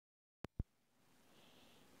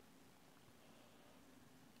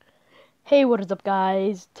Hey, what is up,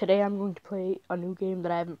 guys? Today I'm going to play a new game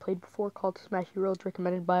that I haven't played before called Smashy Roads,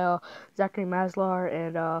 recommended by Zachary Maslar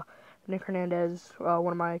and Nick Hernandez,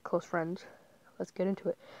 one of my close friends. Let's get into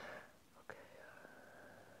it. Okay.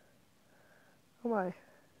 Oh my.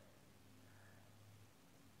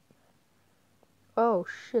 Oh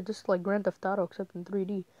shit, this is like Grand Theft Auto except in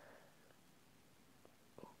 3D.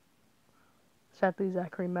 Sadly,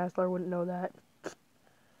 Zachary Maslar wouldn't know that.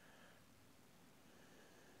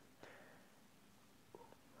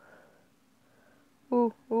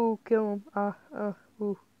 Ooh, ooh, kill him.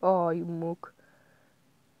 Ooh. Oh, you mook.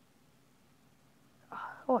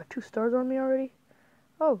 Oh, 2 stars on me already?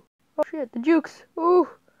 Oh, oh shit, the jukes. Ooh,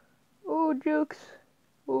 ooh, jukes.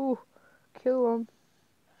 Ooh, kill him.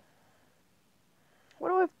 What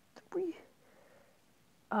do I have? 3?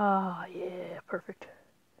 Ah, yeah, perfect.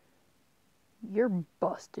 You're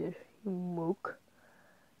busted, you mook.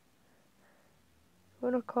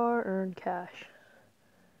 Win a car, earn cash.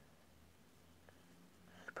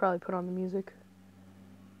 Should probably put on the music.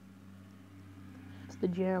 It's the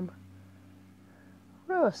jam.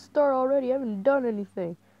 We're a star already. I haven't done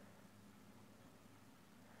anything.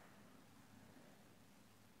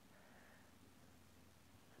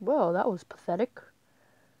 Well, that was pathetic.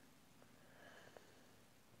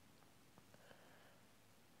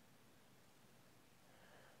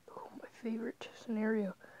 Oh, my favorite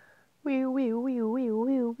scenario. Wee wee wee wee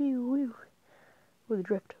wee wee wee. Ooh, the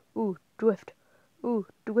drift. Ooh, drift. Ooh,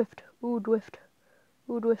 drift. Ooh, drift.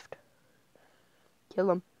 Ooh, drift.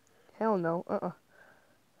 Kill him. Hell no.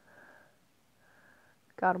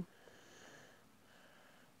 Got him.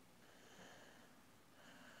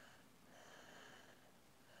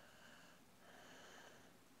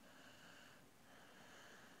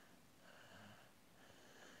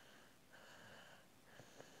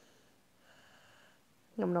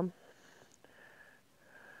 Num num.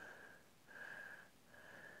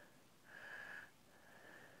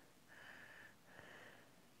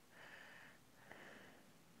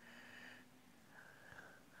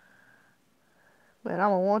 Man,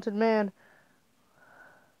 I'm a wanted man.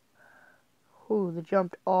 Ooh, the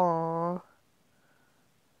jumped. Aww.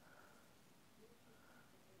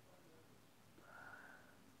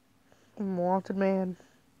 I'm a wanted man.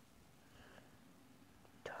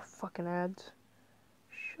 Fucking ads.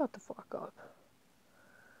 Shut the fuck up.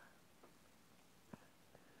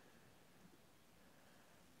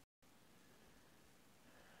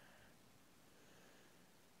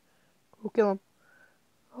 We'll kill him.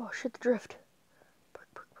 Oh shit, the drift. Park,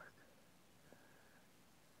 park, park.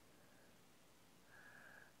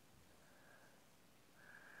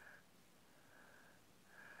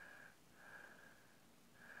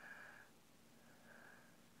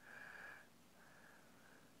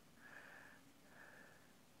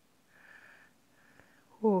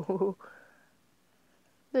 Oh,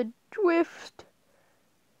 the drift.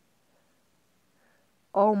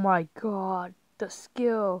 Oh my god, the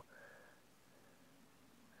skill.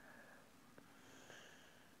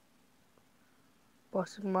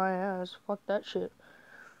 Busted my ass. Fuck that shit.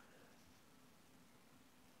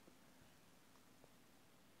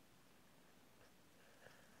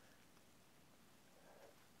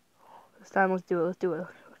 This time, let's do it. Let's do it.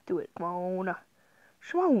 Let's do it. Come on.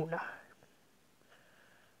 Come on.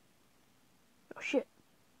 Oh shit.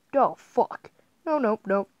 Oh fuck. No, nope,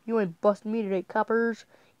 nope. You ain't busting me today, coppers.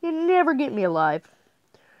 You never get me alive.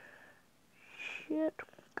 Shit.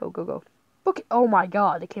 Go, go, go. Book it. Oh my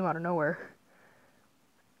god, they came out of nowhere.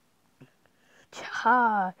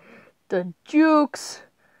 Ha. The jukes.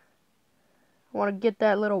 I want to get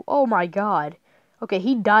that little... Oh my god. Okay,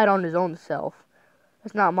 he died on his own self.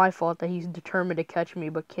 It's not my fault that he's determined to catch me,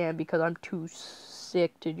 but can't because I'm too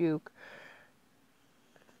sick to juke.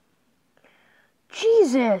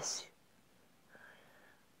 Jesus!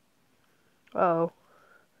 Uh-oh.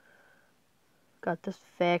 Got this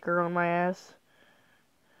facker on my ass.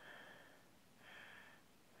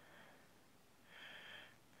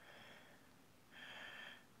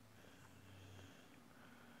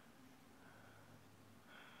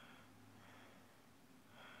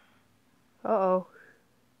 Uh-oh.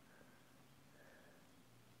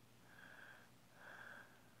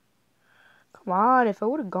 Come on, if I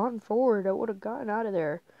would have gone forward, I would have gotten out of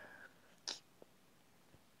there.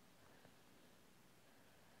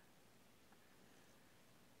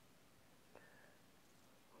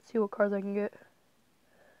 Let's see what cars I can get.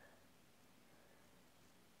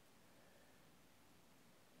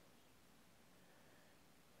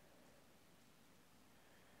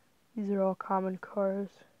 These are all common cars.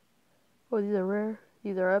 Oh, these are rare.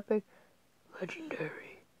 These are epic.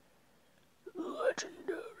 Legendary.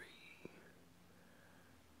 Legendary.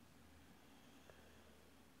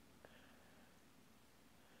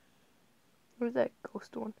 Where's that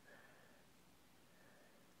ghost one?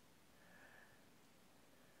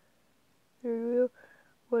 There we go.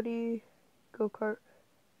 Woody, go-kart.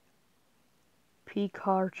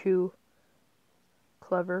 Pikachu.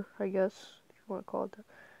 Clever, I guess, if you want to call it that.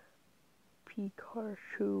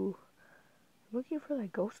 Pikachu. I'm looking for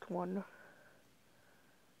that ghost one.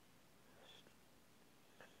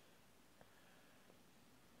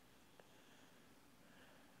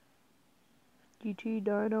 GT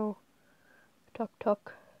Dino. Tuk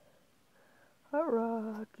Tuk. Hot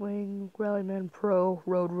Rod, Wing, Rallyman Pro,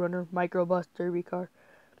 Roadrunner, Microbus, Derby Car,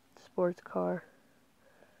 Sports Car,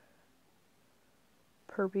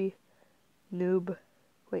 Perpy, Noob,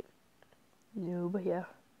 yeah,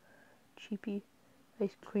 Cheapy,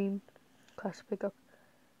 Ice Cream, Classic Pickup,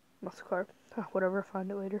 Muscle Car, whatever, find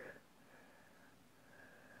it later.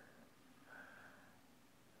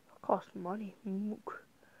 It'll cost money. Mook.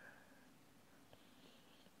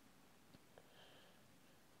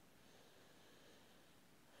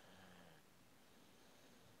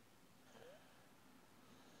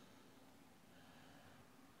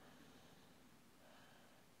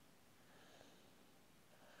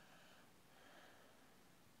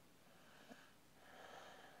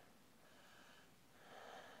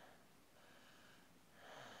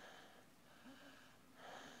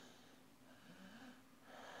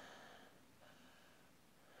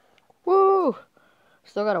 Woo!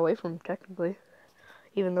 Still got away from him, technically.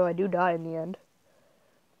 Even though I do die in the end.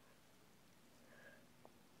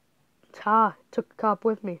 Took the cop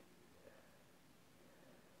with me.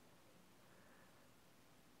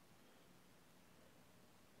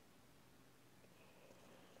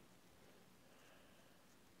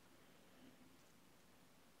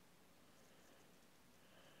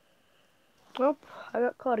 Nope, I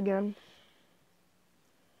got caught again.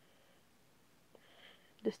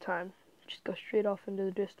 This time, just go straight off into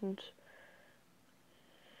the distance.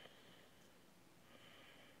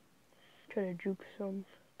 Try to juke some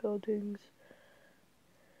buildings.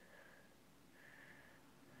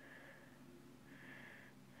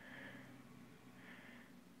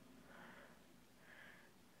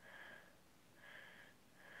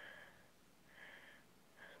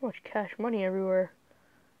 So much cash money everywhere.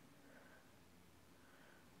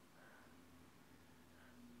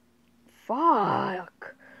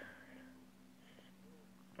 Fuck!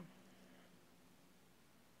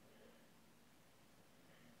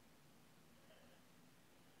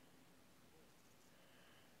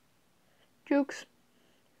 Jukes.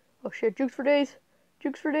 Oh shit, jukes for days.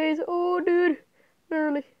 Jukes for days. Oh, dude.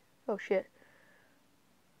 Early. Oh shit.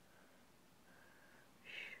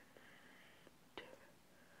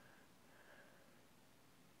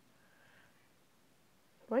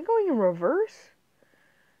 Am I going in reverse?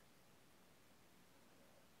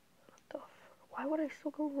 What the f- Why would I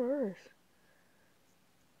still go reverse?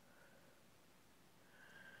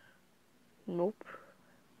 Nope.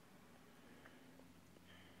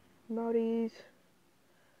 Naughties.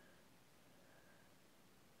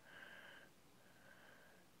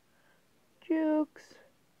 Jukes.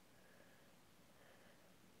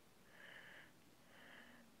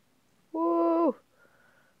 Whoa.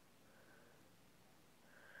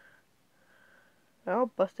 Oh,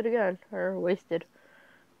 busted again. Or wasted.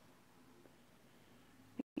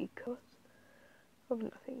 Because of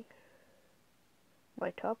nothing.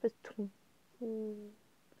 My top is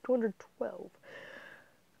 212.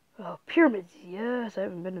 Oh, pyramids. Yes, I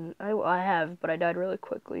haven't been in. I have, but I died really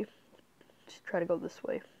quickly. Just try to go this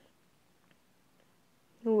way.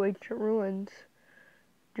 Ooh, ancient ruins.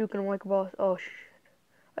 Juking him like a boss. Oh, shit.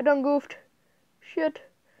 I done goofed. Shit.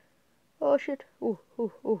 Oh, shit. Ooh,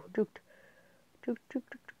 juked.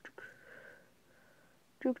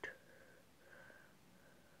 Juked.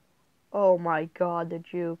 Oh my god, the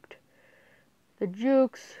juked. The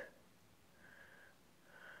jukes.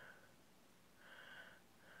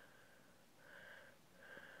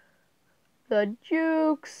 The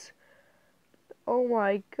jukes. Oh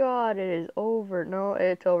my god, it is over. No,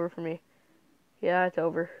 it's over for me. Yeah, it's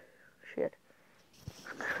over. Shit.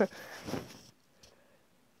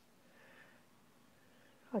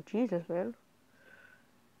 Oh, Jesus, man.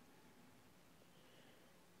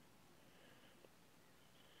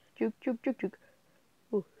 Juke.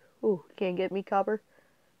 Ooh, can't get me, copper.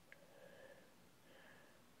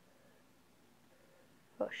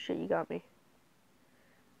 Oh, shit, you got me.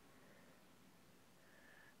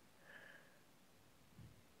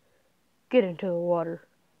 Get into the water.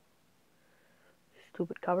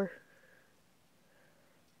 Stupid cover.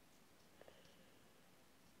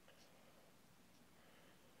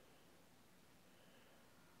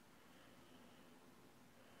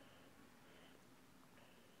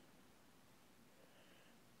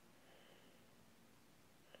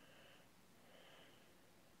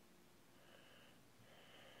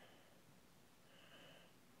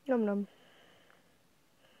 Num num.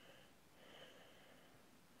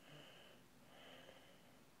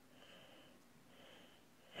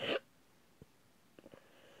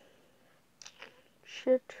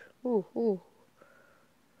 Shit. Ooh, ooh.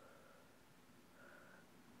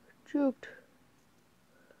 Juked.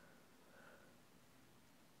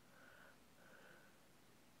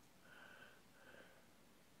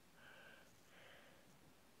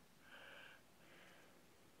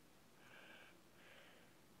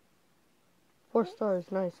 Four stars,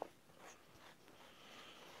 nice.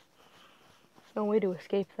 No way to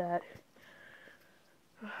escape that.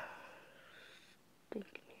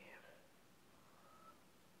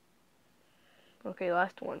 Okay,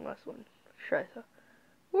 last one. Try that.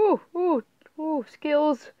 Ooh, ooh, ooh,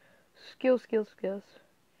 skills. Skills. Let's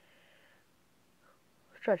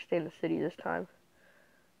try to stay in the city this time.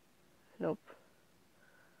 Nope.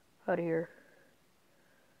 Out of here.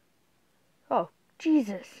 Oh,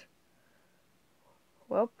 Jesus.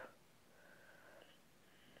 Welp.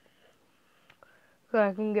 Okay,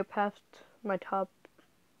 I can get past my top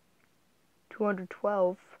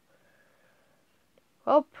 212.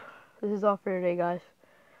 Well, this is all for today, guys.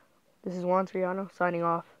 This is Juan Triano signing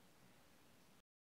off.